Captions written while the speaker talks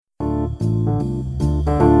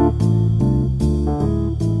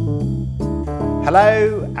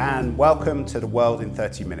Hello and welcome to The World in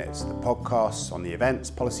 30 Minutes, the podcast on the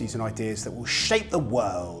events, policies and ideas that will shape the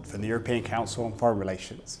world from the European Council on Foreign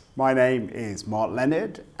Relations. My name is Mark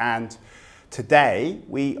Leonard and today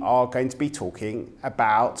we are going to be talking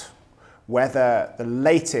about whether the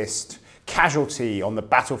latest casualty on the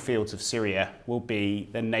battlefields of Syria will be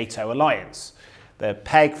the NATO alliance. The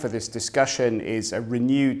peg for this discussion is a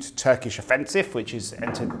renewed Turkish offensive, which has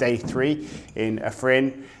entered day 3 in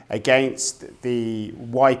Afrin against the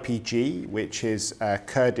YPG, which is a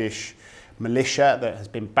Kurdish militia that has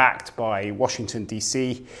been backed by Washington,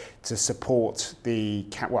 D.C. to support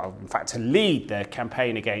to lead the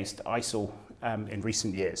campaign against ISIL in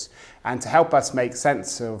recent years. And to help us make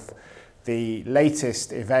sense of the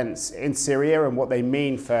latest events in Syria and what they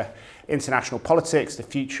mean for international politics, the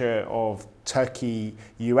future of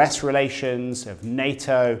Turkey-US relations, of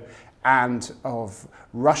NATO, and of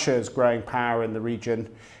Russia's growing power in the region,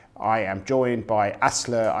 I am joined by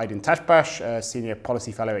Aslı Aydın Taşbaş, a senior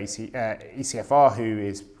policy fellow at ECFR, who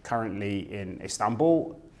is currently in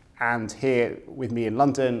Istanbul. And here with me in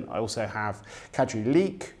London, I also have Kadri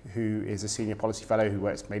Liik, who is a senior policy fellow who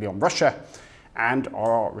works mainly on Russia, and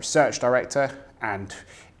our research director and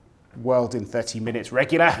World in 30 Minutes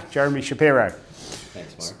regular, Jeremy Shapiro.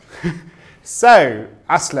 Thanks, Mark. So,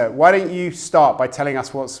 Aslı, why don't you start by telling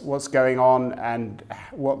us what's going on and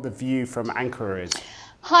what the view from Ankara is?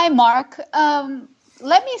 Hi, Mark.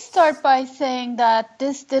 Let me start by saying that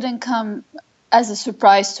this didn't come as a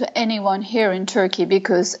surprise to anyone here in Turkey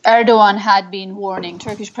because Erdogan had been warning,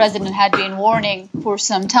 Turkish president had been warning for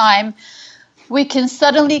some time. We can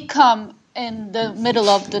suddenly come in the middle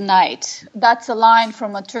of the night. That's a line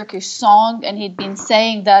from a Turkish song, and he'd been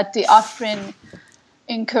saying that the Afrin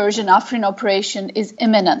incursion, Afrin operation is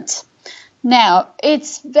imminent. Now,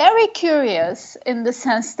 it's very curious in the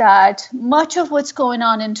sense that much of what's going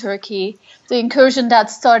on in Turkey, the incursion that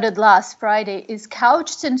started last Friday, is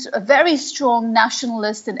couched in a very strong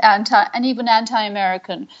nationalist and even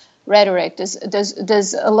anti-American rhetoric.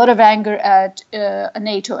 There's a lot of anger at a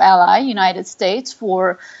NATO ally, United States,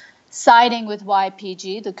 for siding with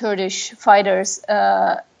YPG, the Kurdish fighters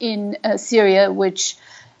in Syria, which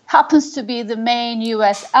happens to be the main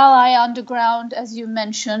U.S. ally on the ground, as you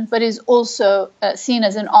mentioned, but is also seen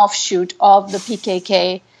as an offshoot of the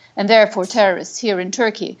PKK and therefore terrorists here in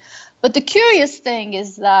Turkey. But the curious thing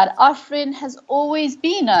is that Afrin has always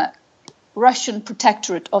been a Russian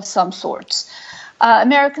protectorate of some sort.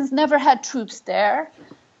 Americans never had troops there.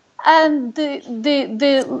 And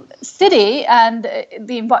the city and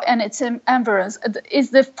its environs is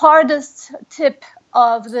the farthest tip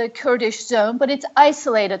of the Kurdish zone, but it's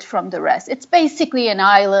isolated from the rest. It's basically an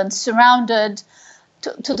island surrounded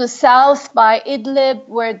to the south by Idlib,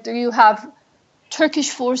 where you have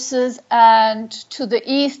Turkish forces, and to the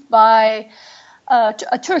east by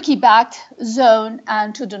a Turkey-backed zone,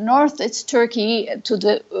 and to the north it's Turkey, to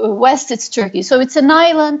the west it's Turkey. So it's an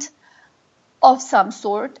island of some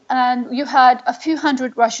sort, and you had a few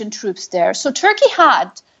hundred Russian troops there. So Turkey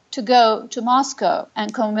had to go to Moscow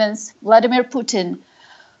and convince Vladimir Putin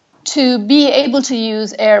to be able to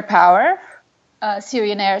use air power,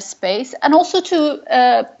 Syrian airspace, and also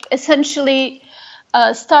to essentially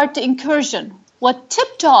start the incursion. What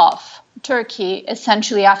tipped off Turkey,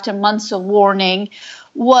 essentially after months of warning,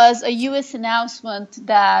 was a U.S. announcement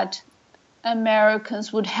that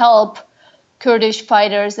Americans would help Kurdish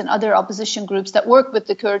fighters and other opposition groups that work with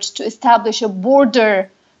the Kurds to establish a border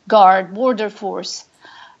force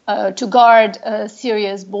to guard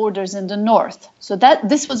Syria's borders in the north. So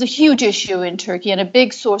this was a huge issue in Turkey and a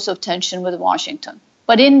big source of tension with Washington.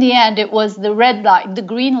 But in the end, it was the red light, the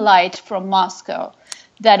green light from Moscow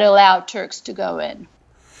that allowed Turks to go in.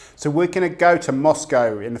 So we're going to go to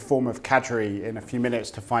Moscow in the form of Kadri in a few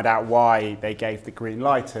minutes to find out why they gave the green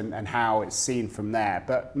light and how it's seen from there.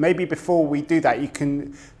 But maybe before we do that, you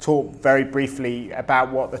can talk very briefly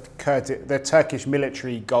about what the Turkish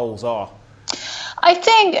military goals are. I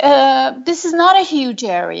think this is not a huge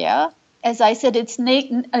area. As I said, it's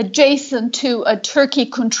adjacent to a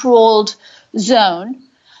Turkey-controlled zone.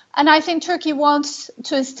 And I think Turkey wants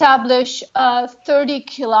to establish a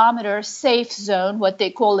 30-kilometer safe zone, what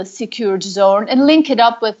they call a secured zone, and link it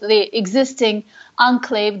up with the existing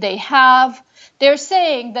enclave they have. They're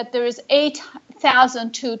saying that there is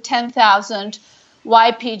 8,000 to 10,000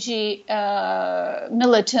 YPG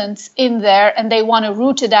militants in there, and they want to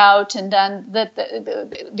root it out. And then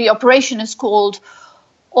the operation is called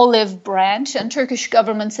Olive Branch, and Turkish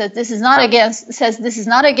government says this is not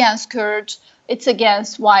against Kurds. It's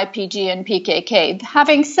against YPG and PKK.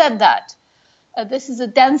 Having said that, this is a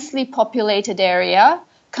densely populated area.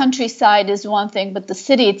 countryside is one thing, but the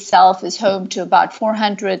city itself is home to about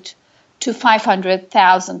 400 to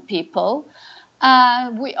 500,000 people.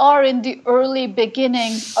 We are in the early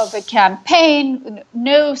beginnings of a campaign,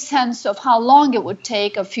 no sense of how long it would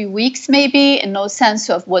take, a few weeks maybe, and no sense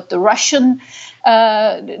of what the Russian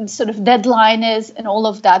sort of deadline is and all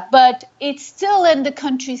of that. But it's still in the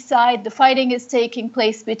countryside. The fighting is taking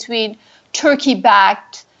place between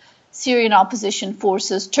Turkey-backed Syrian opposition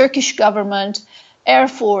forces, Turkish government, Air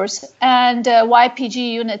Force, and YPG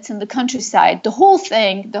units in the countryside. The whole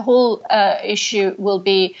thing, the whole issue will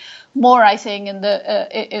be more, I think, in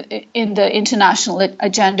the international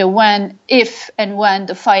agenda if and when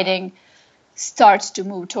the fighting starts to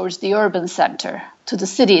move towards the urban center, to the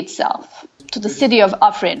city itself, to the city of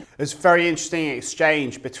Afrin. There's a very interesting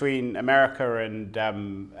exchange between America and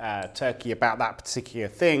Turkey about that particular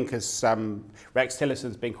thing, because Rex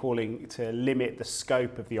Tillerson's been calling to limit the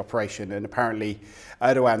scope of the operation, and apparently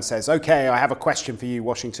Erdogan says, okay, I have a question for you,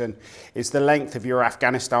 Washington. Is the length of your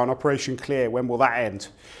Afghanistan operation clear? When will that end?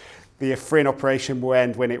 The Afrin operation will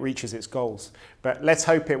end when it reaches its goals. But let's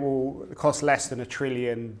hope it will cost less than $1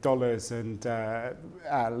 trillion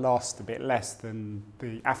and last a bit less than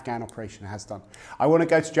the Afghan operation has done. I want to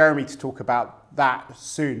go to Jeremy to talk about that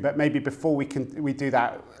soon, but maybe before we do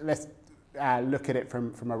that, let's look at it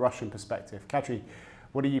from a Russian perspective. Katri,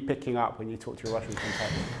 what are you picking up when you talk to your Russian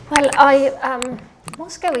contacts? Well,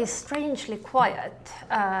 Moscow is strangely quiet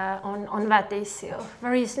on that issue.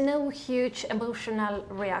 There is no huge emotional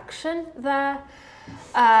reaction there.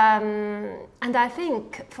 And I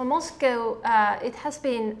think for Moscow, it has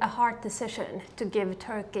been a hard decision to give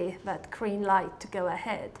Turkey that green light to go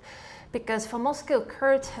ahead. Because for Moscow,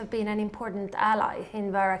 Kurds have been an important ally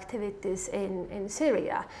in their activities in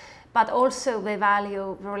Syria, but also they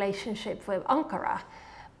value the relationship with Ankara.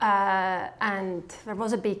 And there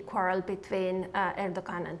was a big quarrel between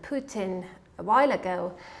Erdogan and Putin a while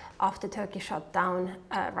ago after Turkey shot down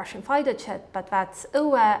a Russian fighter jet, but that's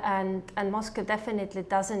over, and Moscow definitely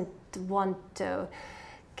doesn't want to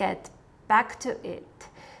get back to it.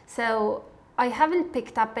 So I haven't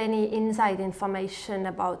picked up any inside information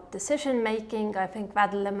about decision making. I think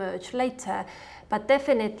that'll emerge later. But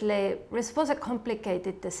definitely, this was a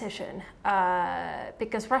complicated decision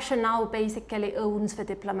because Russia now basically owns the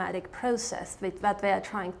diplomatic process that they are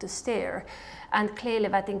trying to steer. And clearly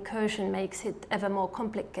that incursion makes it ever more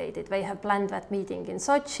complicated. They have planned that meeting in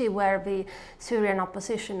Sochi where the Syrian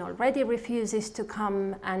opposition already refuses to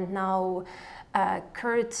come, and now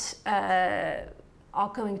Kurds are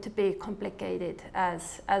going to be complicated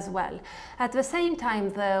as well. At the same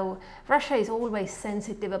time, though, Russia is always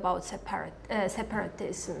sensitive about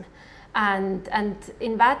separatism, and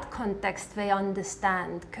in that context, they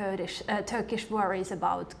understand Turkish worries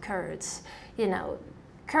about Kurds. You know,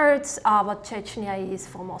 Kurds are what Chechnya is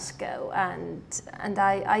for Moscow, and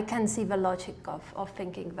I can see the logic of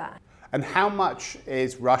thinking that. And how much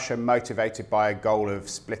is Russia motivated by a goal of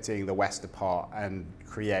splitting the West apart and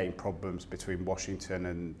creating problems between Washington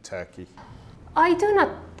and Turkey? I do not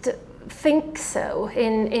think so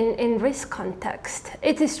in this context.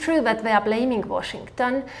 It is true that they are blaming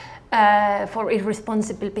Washington for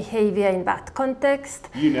irresponsible behavior in that context.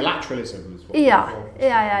 Unilateralism is what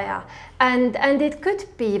Yeah. And it could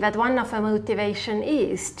be that one of the motivation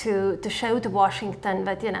is to show to Washington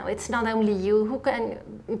that, you know, it's not only you who can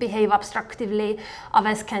behave obstructively,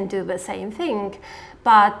 others can do the same thing.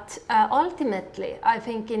 But ultimately, I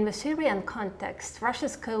think in the Syrian context,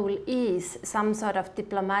 Russia's goal is some sort of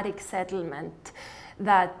diplomatic settlement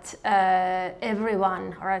that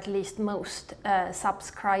everyone, or at least most,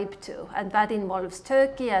 subscribe to. And that involves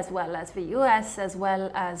Turkey as well as the US, as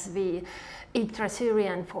well as the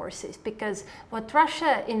intra-Syrian forces. Because what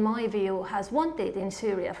Russia, in my view, has wanted in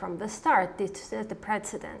Syria from the start is to set the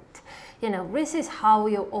precedent. You know, this is how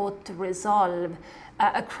you ought to resolve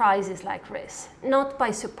a crisis like this. Not by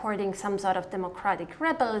supporting some sort of democratic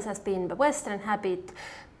rebels, as been the Western habit,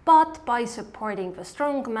 but by supporting the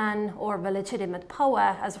strongman or the legitimate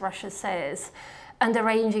power, as Russia says, and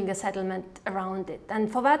arranging a settlement around it.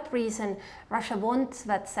 And for that reason, Russia wants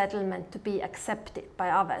that settlement to be accepted by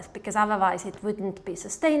others, because otherwise it wouldn't be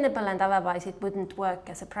sustainable and otherwise it wouldn't work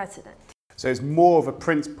as a precedent. So it's more of a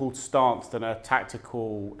principled stance than a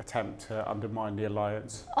tactical attempt to undermine the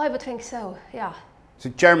alliance? I would think so, yeah. So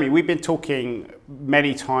Jeremy, we've been talking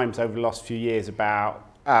many times over the last few years about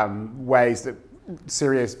ways that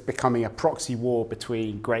Syria is becoming a proxy war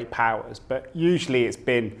between great powers, but usually it's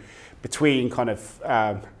been between kind of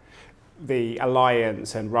the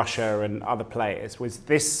alliance and Russia and other players. Was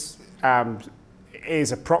this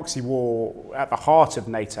is a proxy war at the heart of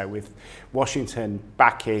NATO, with Washington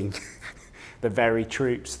backing the very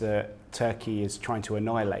troops that Turkey is trying to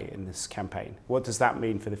annihilate in this campaign. What does that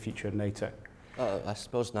mean for the future of NATO? I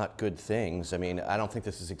suppose not good things. I mean, I don't think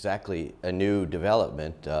this is exactly a new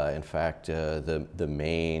development. In fact, the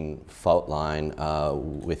main fault line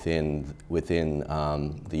within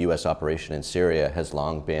the U.S. operation in Syria has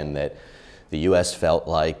long been that the U.S. felt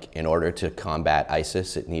like in order to combat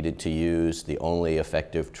ISIS, it needed to use the only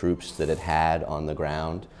effective troops that it had on the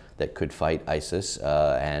ground that could fight ISIS.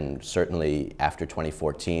 And certainly after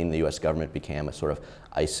 2014, the U.S. government became a sort of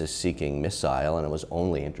ISIS-seeking missile, and it was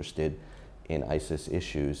only interested in ISIS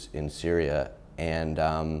issues in Syria, and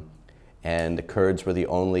the Kurds were the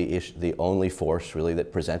only force really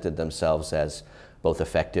that presented themselves as both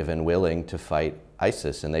effective and willing to fight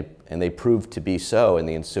ISIS, and they proved to be so in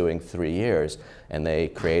the ensuing 3 years, and they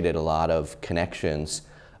created a lot of connections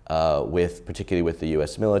particularly with the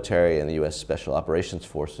U.S. military and the U.S. Special Operations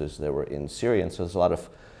Forces that were in Syria, and so there's a lot of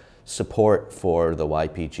support for the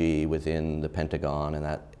YPG within the Pentagon, and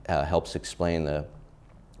that helps explain the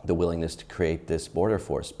willingness to create this border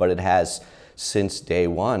force. But it has, since day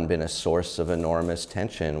one, been a source of enormous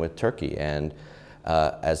tension with Turkey. And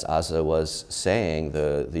as Azza was saying,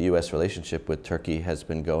 the U.S. relationship with Turkey has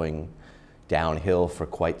been going downhill for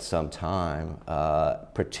quite some time,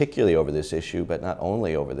 particularly over this issue, but not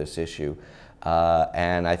only over this issue.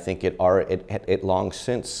 And I think it long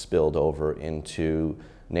since spilled over into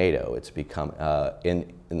NATO. It's become,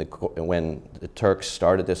 when the Turks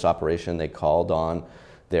started this operation, they called on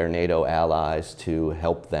their NATO allies to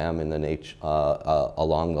help them in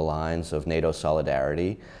along the lines of NATO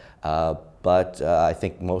solidarity. But I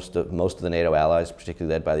think most of the NATO allies,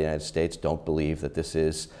 particularly led by the United States, don't believe that this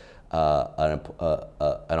is an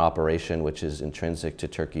operation which is intrinsic to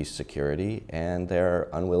Turkey's security, and they're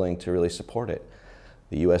unwilling to really support it.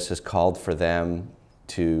 The U.S. has called for them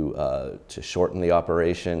to shorten the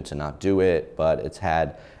operation, to not do it, but it's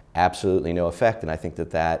had absolutely no effect, and I think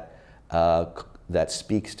that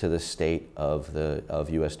speaks to the state of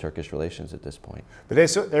U.S.-Turkish relations at this point. But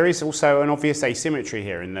there is also an obvious asymmetry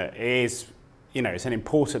here in that it is, it's an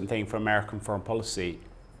important thing for American foreign policy,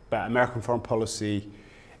 but American foreign policy,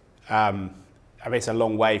 it's a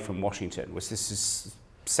long way from Washington, which this is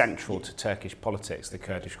central to Turkish politics, the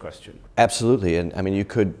Kurdish question. Absolutely, and I mean,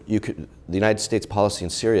 the United States policy in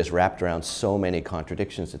Syria is wrapped around so many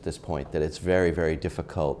contradictions at this point that it's very, very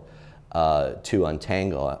difficult to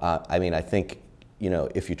untangle. I think,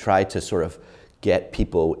 if you try to sort of get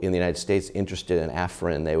people in the United States interested in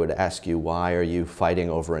Afrin, they would ask you, why are you fighting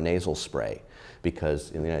over a nasal spray? Because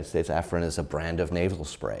in the United States, Afrin is a brand of nasal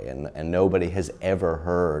spray, and nobody has ever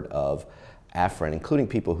heard of Afrin, including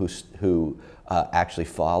people who actually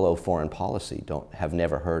follow foreign policy, have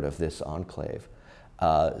never heard of this enclave.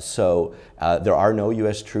 So there are no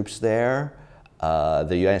U.S. troops there. The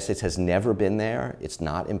United States has never been there. It's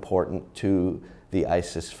not important to the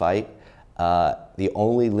ISIS fight. The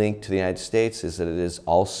only link to the United States is that it is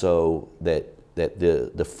also that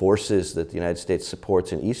the forces that the United States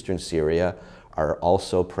supports in eastern Syria are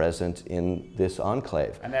also present in this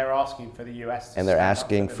enclave. And they're asking for the U.S. And they're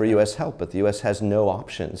asking for U.S. help, but the U.S. has no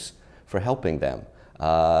options for helping them.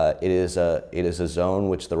 It is a zone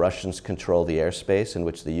which the Russians control the airspace, in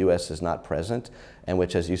which the U.S. is not present, and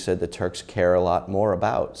which, as you said, the Turks care a lot more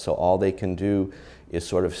about. So all they can do is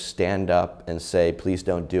sort of stand up and say, please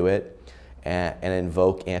don't do it, and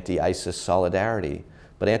invoke anti-ISIS solidarity.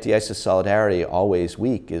 But anti-ISIS solidarity, always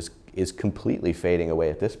weak, is completely fading away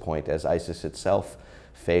at this point as ISIS itself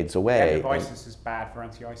fades away. Yeah, if ISIS is bad for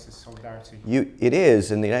anti-ISIS solidarity. It is,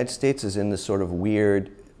 and the United States is in this sort of weird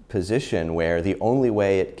position where the only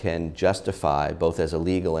way it can justify, both as a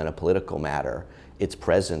legal and a political matter, its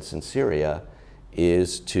presence in Syria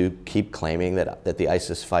is to keep claiming that the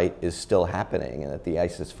ISIS fight is still happening and that the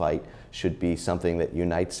ISIS fight should be something that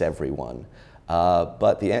unites everyone.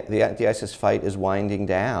 But the ISIS fight is winding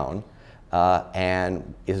down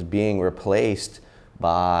and is being replaced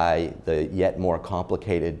by the yet more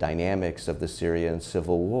complicated dynamics of the Syrian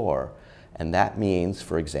civil war. And that means,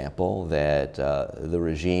 for example, that the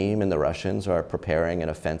regime and the Russians are preparing an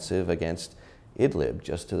offensive against Idlib,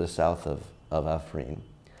 just to the south of Afrin.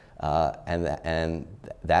 And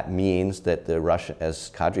that means that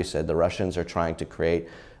as Kadri said, the Russians are trying to create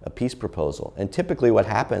a peace proposal. And typically what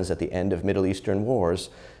happens at the end of Middle Eastern wars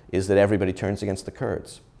is that everybody turns against the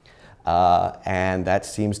Kurds. And that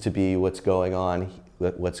seems to be what's going on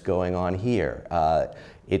here.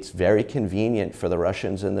 It's very convenient for the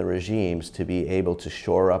Russians and the regimes to be able to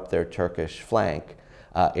shore up their Turkish flank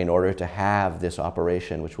in order to have this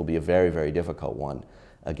operation, which will be a very, very difficult one,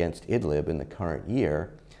 against Idlib in the current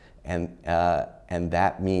year. And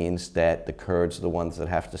that means that the Kurds are the ones that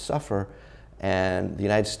have to suffer. And the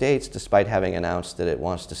United States, despite having announced that it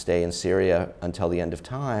wants to stay in Syria until the end of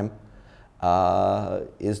time,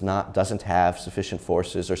 doesn't have sufficient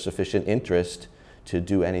forces or sufficient interest to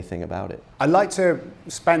do anything about it. I'd like to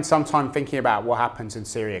spend some time thinking about what happens in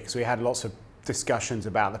Syria, because we had lots of discussions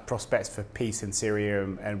about the prospects for peace in Syria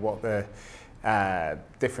and what the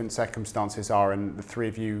different circumstances are, and the three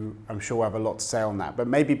of you, I'm sure, will have a lot to say on that. But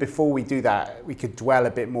maybe before we do that, we could dwell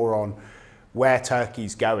a bit more on where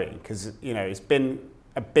Turkey's going, because it's been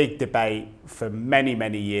a big debate for many,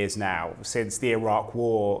 many years now. Since the Iraq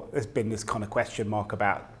War, there's been this kind of question mark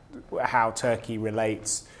about how Turkey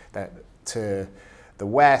relates to the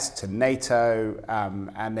West, to NATO,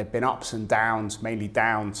 and there have been ups and downs, mainly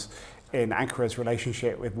downs, in Ankara's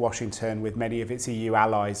relationship with Washington, with many of its EU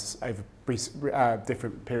allies over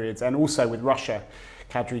different periods, and also with Russia.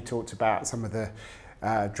 Kadri talked about some of the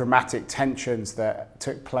dramatic tensions that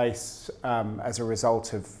took place as a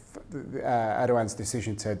result of Erdogan's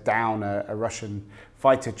decision to down a Russian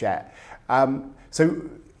fighter jet. So,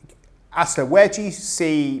 Asta, where do you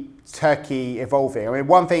see Turkey evolving? I mean,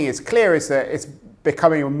 one thing is clear is that it's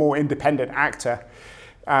becoming a more independent actor,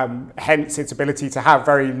 hence its ability to have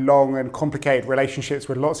very long and complicated relationships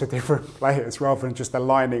with lots of different players rather than just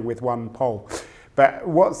aligning with one pole. But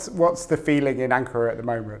what's the feeling in Ankara at the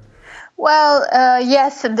moment? Well,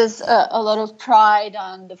 yes, and there's a lot of pride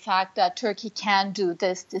on the fact that Turkey can do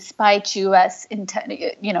this despite U.S.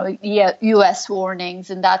 warnings,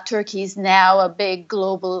 and that Turkey is now a big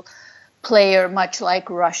global player, much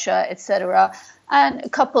like Russia, etc.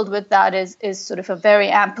 And coupled with that is sort of a very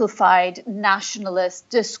amplified nationalist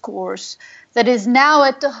discourse that is now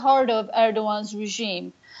at the heart of Erdogan's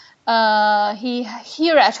regime.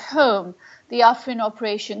 Here at home, the Afrin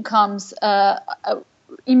operation comes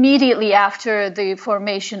immediately after the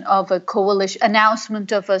formation of a coalition,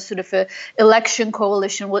 announcement of a sort of a election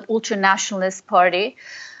coalition with ultranationalist party,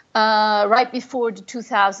 right before the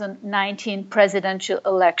 2019 presidential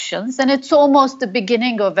elections. And it's almost the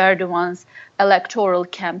beginning of Erdogan's electoral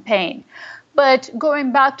campaign. But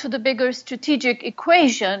going back to the bigger strategic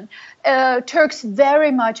equation, Turks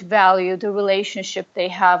very much value the relationship they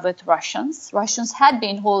have with Russians. Russians had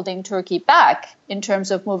been holding Turkey back in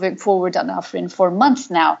terms of moving forward on Afrin for months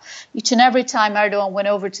now. Each and every time Erdogan went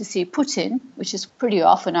over to see Putin, which is pretty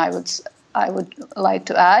often, I would like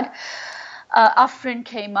to add, Afrin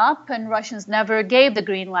came up and Russians never gave the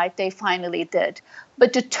green light. They finally did.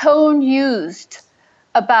 But the tone used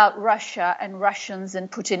about Russia and Russians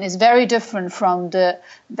and Putin is very different from the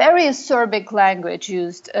very acerbic language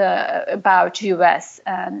used about U.S.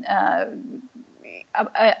 and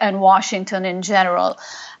Washington in general.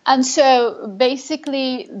 And so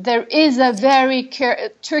basically there is a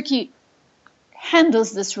Turkey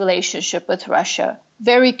handles this relationship with Russia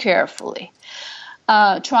very carefully,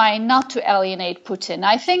 trying not to alienate Putin.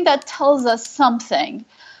 I think that tells us something.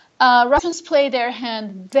 Russians play their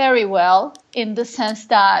hand very well in the sense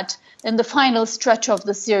that in the final stretch of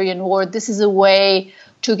the Syrian war, this is a way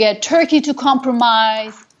to get Turkey to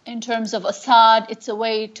compromise in terms of Assad. It's a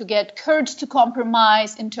way to get Kurds to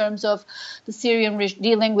compromise in terms of the Syrian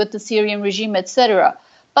dealing with the Syrian regime, etc.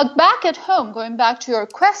 But back at home, going back to your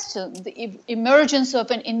question, the emergence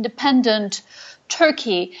of an independent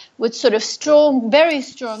Turkey with sort of very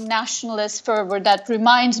strong nationalist fervor that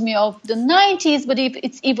reminds me of the 90s, but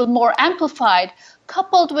it's even more amplified,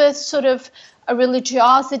 coupled with sort of a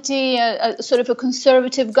religiosity, sort of a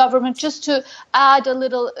conservative government. Just to add a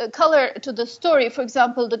little color to the story, for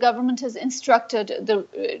example, the government has instructed the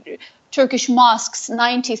Turkish mosques,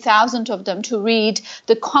 90,000 of them, to read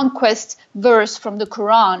the conquest verse from the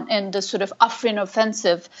Quran in the sort of Afrin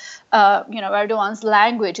offensive. Erdogan's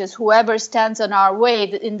language is whoever stands on our way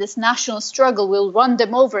in this national struggle will run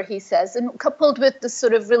them over, he says. And coupled with the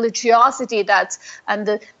sort of religiosity and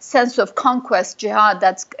the sense of conquest, jihad,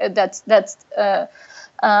 that's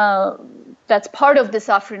part of this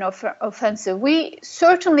Afrin offensive. We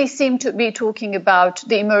certainly seem to be talking about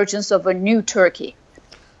the emergence of a new Turkey.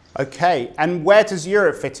 Okay, and where does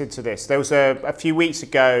Europe fit into this? There was a few weeks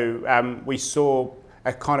ago, we saw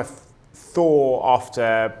a kind of thaw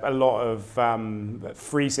after a lot of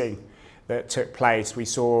freezing that took place. We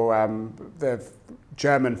saw the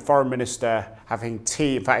German foreign minister having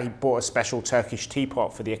tea. In fact, he bought a special Turkish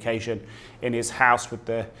teapot for the occasion in his house with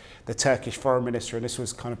the Turkish foreign minister, and this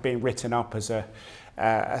was kind of being written up as a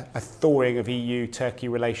thawing of EU-Turkey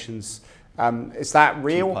relations. Is that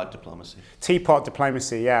real? Teapot diplomacy. Teapot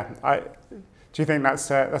diplomacy, yeah. Do you think that's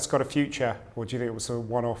got a future, or do you think it was a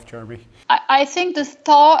one-off, Jeremy? I think the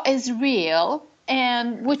thaw is real,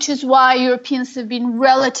 and which is why Europeans have been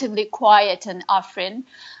relatively quiet in Afrin.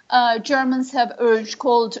 Germans have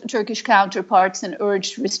called Turkish counterparts and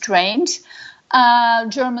urged restraint.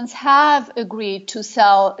 Germans have agreed to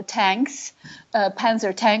sell tanks,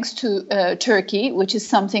 Panzer tanks, to Turkey, which is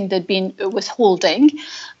something they've been withholding,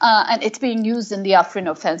 and it's being used in the Afrin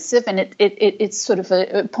offensive, and it's sort of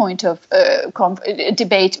a point of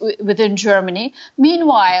debate within Germany.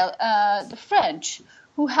 Meanwhile, the French,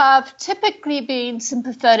 who have typically been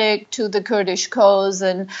sympathetic to the Kurdish cause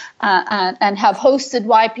and have hosted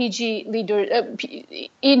YPG leaders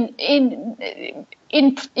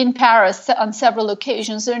in Paris on several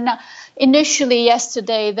occasions. Initially,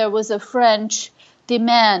 yesterday, there was a French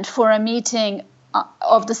demand for a meeting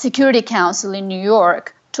of the Security Council in New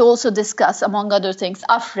York to also discuss, among other things,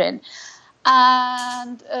 Afrin.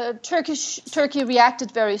 And Turkey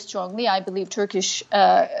reacted very strongly. I believe Turkish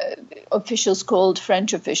officials called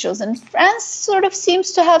French officials, and France sort of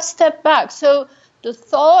seems to have stepped back. So the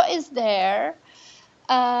thaw is there.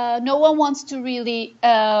 No one wants to really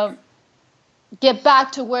get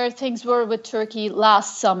back to where things were with Turkey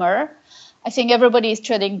last summer. I think everybody is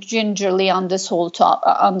treading gingerly on this whole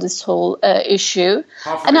issue.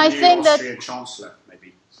 And I think Austrian that Chancellor,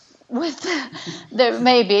 maybe. With there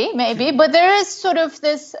maybe, but there is sort of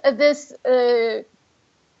this.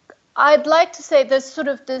 I'd like to say there's sort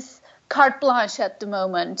of this carte blanche at the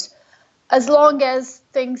moment, as long as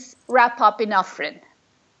things wrap up in Afrin.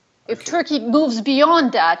 If Turkey moves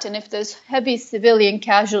beyond that, and if there's heavy civilian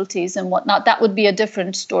casualties and whatnot, that would be a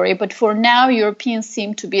different story. But for now, Europeans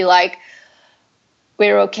seem to be like,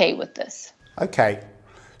 we're okay with this. Okay.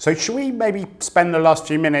 So should we maybe spend the last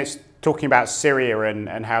few minutes talking about Syria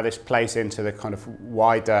and how this plays into the kind of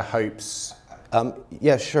wider hopes?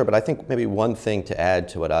 Yeah, sure. But I think maybe one thing to add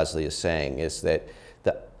to what Azli is saying is that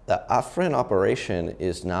the Afrin operation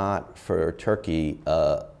is not for Turkey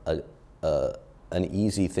an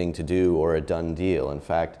easy thing to do or a done deal. In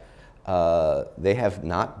fact, they have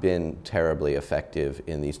not been terribly effective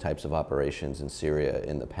in these types of operations in Syria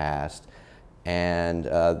in the past. And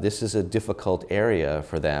this is a difficult area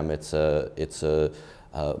for them. It's a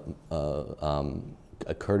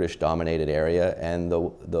Kurdish-dominated area, and the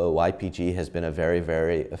YPG has been a very,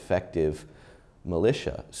 very effective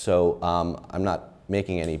militia. So I'm not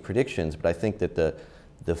making any predictions, but I think that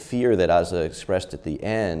the fear that Azli expressed at the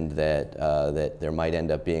end, that there might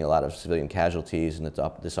end up being a lot of civilian casualties and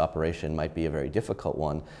that this operation might be a very difficult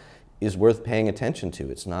one, is worth paying attention to.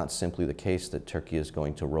 It's not simply the case that Turkey is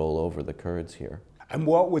going to roll over the Kurds here. And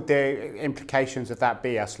what would the implications of that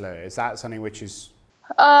be, Aslı? Is that something which is...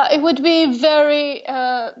 It would be very,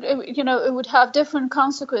 it would have different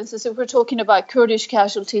consequences if we're talking about Kurdish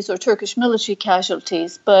casualties or Turkish military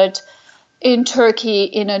casualties. But in Turkey,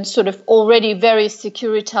 in a sort of already very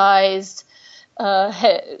securitized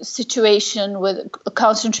situation with a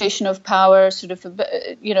concentration of power, sort of,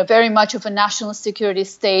 very much of a national security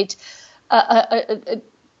state,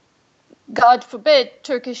 God forbid,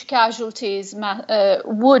 Turkish casualties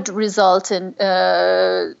would result in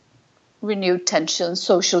renewed tensions,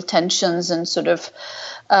 social tensions, and sort of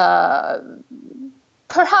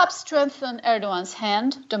perhaps strengthen Erdogan's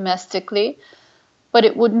hand domestically. But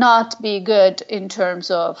it would not be good in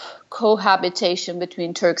terms of cohabitation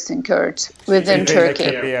between Turks and Kurds within Turkey.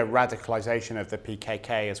 There could be a radicalization of the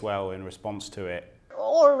PKK as well in response to it.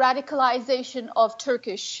 Or radicalization of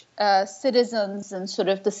Turkish citizens and sort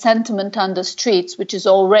of the sentiment on the streets, which is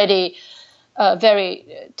already very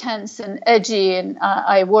tense and edgy. And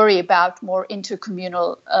I worry about more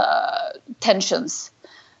intercommunal tensions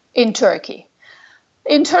in Turkey.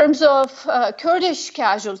 In terms of Kurdish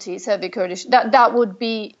casualties, heavy Kurdish, that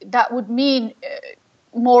would mean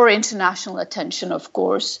more international attention, of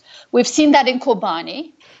course. We've seen that in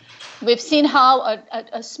Kobani. We've seen how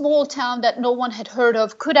a small town that no one had heard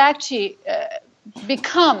of could actually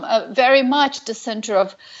become very much the center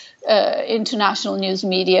of international news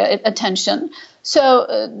media attention. So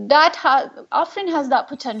Afrin has that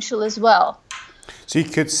potential as well. So you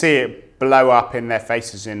could see it blow up in their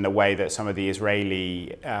faces in the way that some of the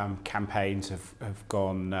Israeli campaigns have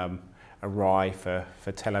gone awry for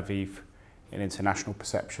Tel Aviv in international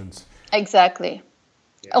perceptions. Exactly.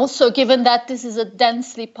 Yeah. Also, given that this is a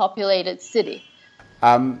densely populated city.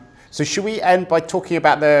 So should we end by talking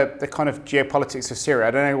about the kind of geopolitics of Syria?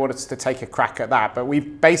 I don't know who wants to take a crack at that, but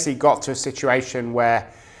we've basically got to a situation where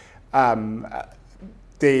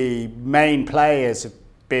the main players have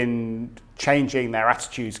been changing their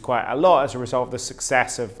attitudes quite a lot as a result of the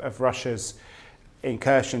success of Russia's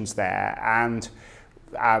incursions there. And,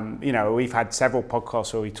 we've had several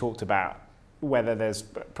podcasts where we talked about whether there's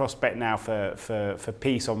prospect now for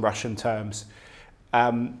peace on Russian terms.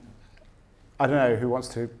 I don't know who wants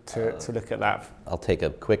to look at that. I'll take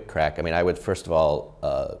a quick crack. I mean, I would first of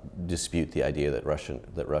all dispute the idea that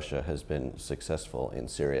Russia has been successful in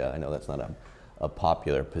Syria. I know that's not a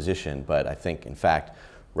popular position, but I think, in fact,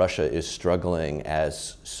 Russia is struggling,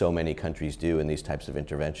 as so many countries do in these types of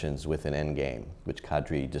interventions, with an end game, which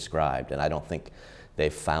Kadri described. And I don't think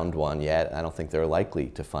they've found one yet. I don't think they're likely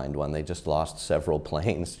to find one. They just lost several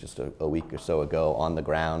planes just a week or so ago on the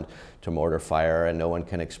ground to mortar fire, and no one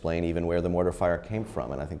can explain even where the mortar fire came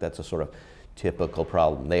from. And I think that's a sort of typical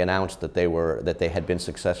problem. They announced that they had been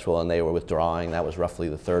successful and they were withdrawing. That was roughly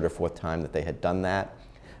the third or fourth time that they had done that,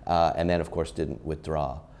 and then of course didn't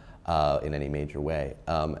withdraw in any major way.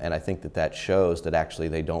 And I think that shows that actually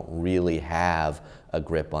they don't really have a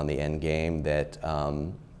grip on the end game, that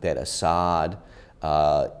Assad,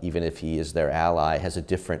 even if he is their ally, has a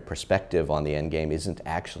different perspective on the end game, isn't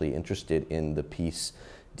actually interested in the peace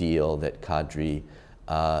deal that Kadri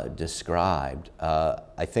described.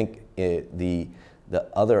 I think the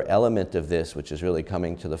other element of this, which is really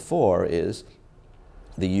coming to the fore, is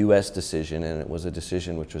the U.S. decision, and it was a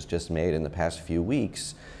decision which was just made in the past few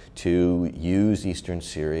weeks, to use eastern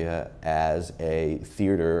Syria as a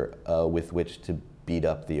theater with which to beat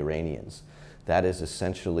up the Iranians. That is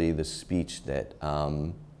essentially the speech that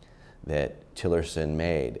Tillerson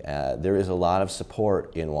made. There is a lot of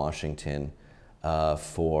support in Washington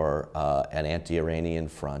for an anti-Iranian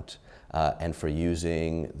front and for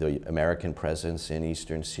using the American presence in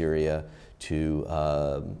eastern Syria to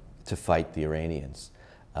fight the Iranians.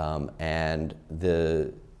 And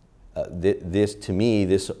this, to me,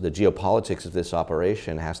 the geopolitics of this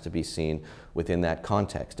operation has to be seen within that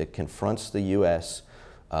context. It confronts the U.S.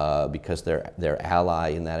 Because their ally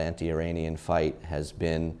in that anti-Iranian fight has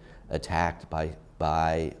been attacked by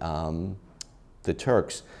the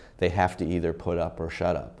Turks. They have to either put up or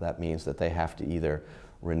shut up. That means that they have to either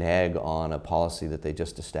renege on a policy that they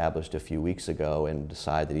just established a few weeks ago and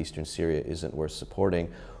decide that eastern Syria isn't worth supporting,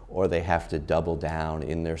 or they have to double down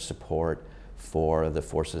in their support for the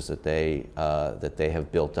forces that they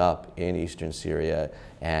have built up in eastern Syria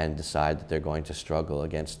and decide that they're going to struggle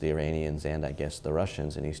against the Iranians and, I guess, the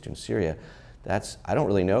Russians in eastern Syria. I don't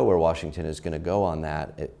really know where Washington is going to go on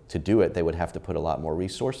that. To do it, they would have to put a lot more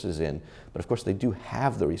resources in. But of course, they do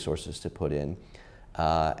have the resources to put in.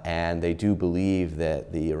 And they do believe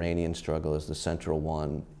that the Iranian struggle is the central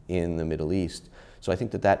one in the Middle East. So I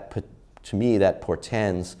think to me, that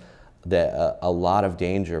portends that a lot of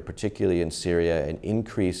danger, particularly in Syria, an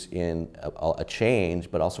increase in a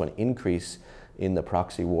change, but also an increase in the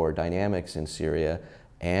proxy war dynamics in Syria,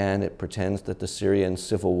 and it pretends that the Syrian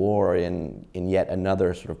civil war in yet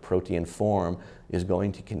another sort of protean form is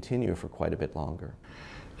going to continue for quite a bit longer.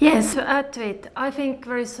 Yes, to add to it, I think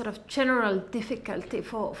there is sort of general difficulty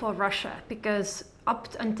for Russia, because up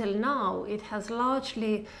until now it has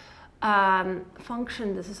largely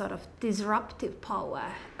functioned as a sort of disruptive power,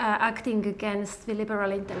 acting against the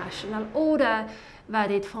liberal international order that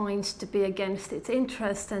it finds to be against its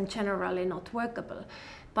interests and generally not workable.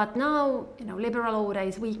 But now, liberal order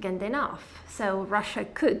is weakened enough, so Russia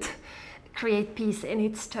could create peace in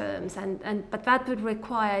its terms, but that would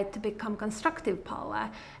require it to become constructive power,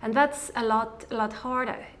 and that's a lot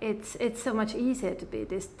harder. It's so much easier to be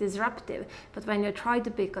disruptive, but when you try to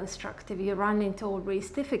be constructive, you run into all these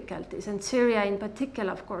difficulties. And Syria, in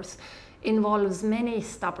particular, of course, involves many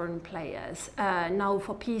stubborn players. Now,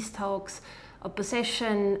 for peace talks,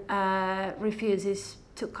 opposition refuses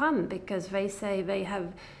to come because they say they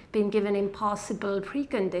have been given impossible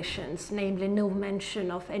preconditions, namely no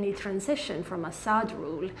mention of any transition from Assad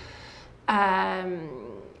rule. And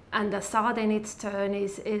Assad in its turn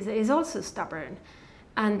is also stubborn.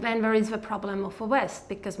 And then there is the problem of the West,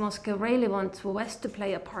 because Moscow really wants the West to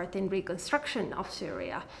play a part in reconstruction of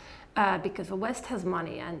Syria, because the West has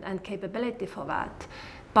money and capability for that.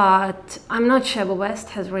 But I'm not sure the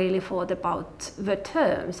West has really thought about the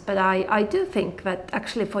terms. But I do think that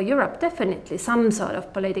actually for Europe, definitely some sort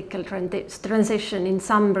of political transition in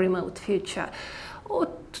some remote future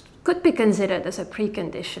could be considered as a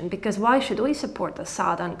precondition, because why should we support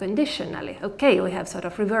Assad unconditionally? Okay, we have sort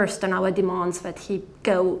of reversed on our demands that he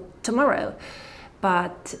go tomorrow,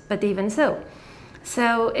 but even so.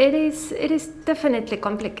 So it is definitely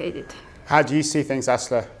complicated. How do you see things,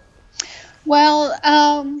 Asla? Well,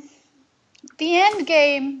 the end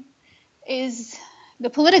game is, the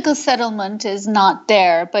political settlement is not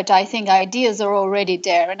there, but I think ideas are already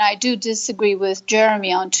there. And I do disagree with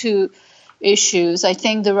Jeremy on two issues. I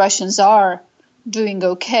think the Russians are doing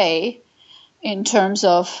okay in terms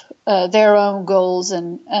of their own goals,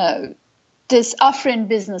 and this Afrin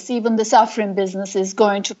business, even this Afrin business is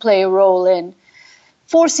going to play a role in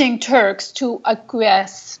forcing Turks to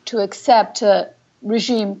acquiesce, to accept a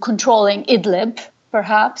regime controlling Idlib,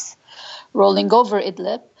 perhaps, rolling over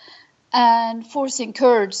Idlib, and forcing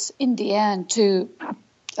Kurds in the end to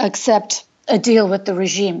accept a deal with the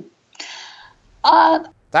regime.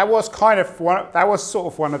 That was sort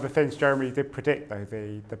of one of the things Jeremy did predict, though,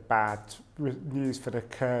 the bad news for the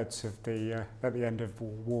Kurds at the end of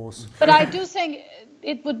wars. But I do think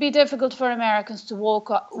it would be difficult for Americans to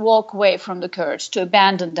walk away from the Kurds, to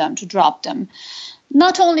abandon them, to drop them.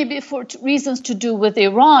 Not only for reasons to do with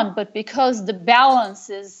Iran, but because the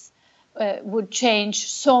balances would change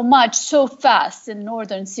so much, so fast in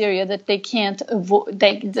northern Syria that they can't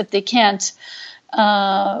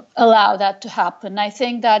allow that to happen. I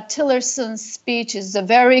think that Tillerson's speech is a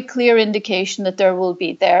very clear indication that there will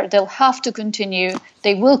be there. They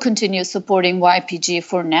will continue supporting YPG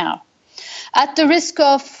for now, at the risk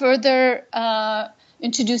of further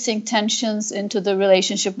introducing tensions into the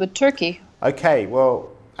relationship with Turkey. Okay, well,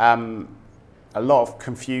 a lot of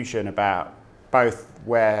confusion about both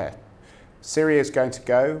where Syria is going to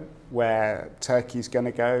go, where Turkey's going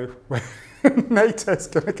to go, where NATO's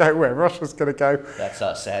going to go, where Russia's going to go. That's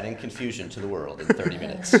us adding confusion to the world in 30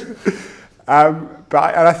 minutes. And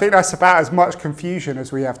I think that's about as much confusion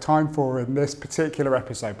as we have time for in this particular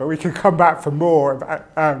episode. But we can come back for more.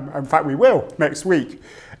 In fact, we will next week.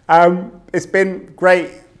 It's been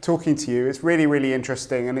great talking to you. It's really, really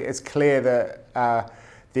interesting. And it's clear that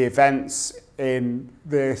the events in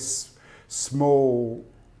this small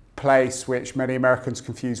place, which many Americans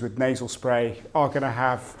confuse with nasal spray, are going to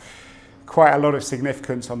have quite a lot of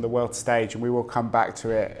significance on the world stage, and we will come back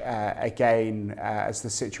to it again as the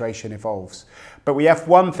situation evolves. But we have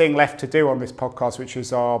one thing left to do on this podcast, which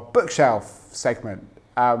is our bookshelf segment.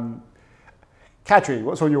 Kadri,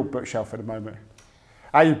 what's on your bookshelf at the moment?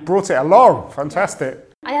 You brought it along. Fantastic.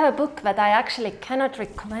 I have a book that I actually cannot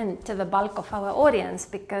recommend to the bulk of our audience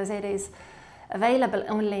because it is available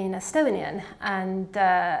only in Estonian and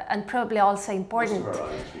probably also important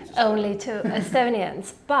only to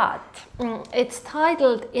Estonians. But it's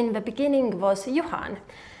titled, in the beginning was Juhan,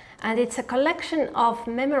 and it's a collection of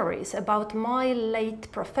memories about my late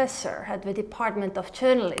professor at the Department of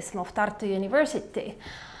Journalism of Tartu University.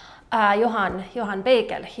 Juhan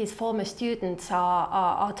Peegel. His former students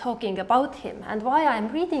are talking about him, and why I'm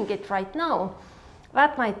reading it right now,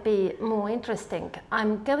 that might be more interesting.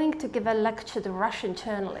 I'm going to give a lecture to Russian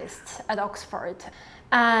journalists at Oxford,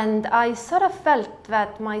 and I sort of felt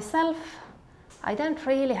that myself, I don't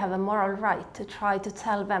really have a moral right to try to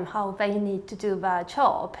tell them how they need to do their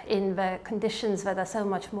job in the conditions that are so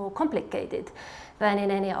much more complicated than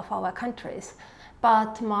in any of our countries.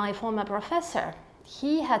 But my former professor,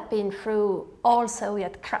 he had been through all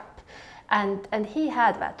Soviet crap. And he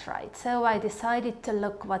had that right. So I decided to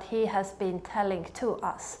look what he has been telling to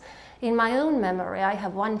us. In my own memory, I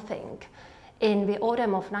have one thing. In the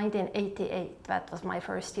autumn of 1988, that was my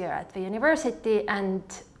first year at the university, and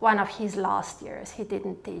one of his last years, he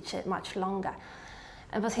didn't teach it much longer.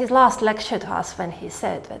 It was his last lecture to us when he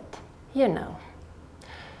said that, you know,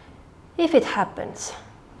 if it happens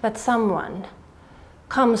that someone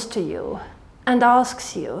comes to you and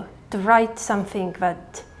asks you to write something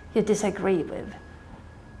that you disagree with,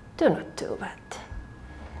 do not do that.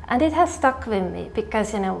 And it has stuck with me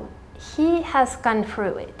because, you know, he has gone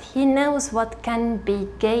through it. He knows what can be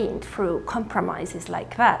gained through compromises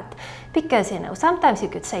like that. Because, you know, sometimes you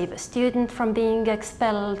could save a student from being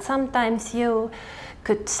expelled, sometimes you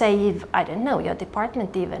could save, I don't know, your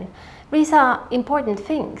department even. These are important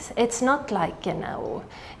things. It's not like, you know,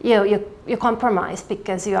 you compromise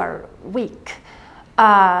because you are weak.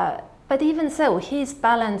 But even so, his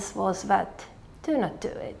balance was that, do not do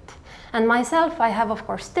it. And myself, I have, of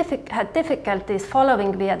course, had difficulties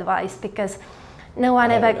following the advice because no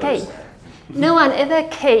one ever came. No one ever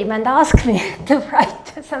came and asked me to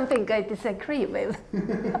write something I disagree with.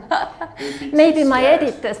 Maybe my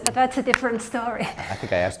editors, but that's a different story. I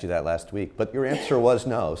think I asked you that last week, but your answer was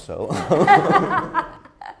no, so.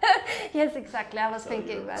 Yes, exactly. I was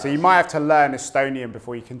thinking that. So you might have to learn Estonian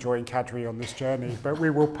before you can join Kadri on this journey, but we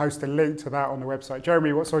will post a link to that on the website.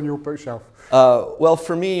 Jeremy, what's on your bookshelf? Well,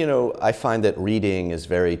 for me, you know, I find that reading is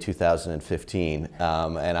very 2015,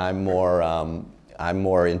 and I'm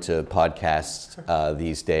more into podcasts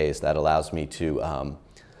these days. That allows me to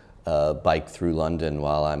bike through London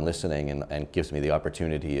while I'm listening and gives me the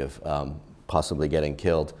opportunity of possibly getting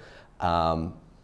killed.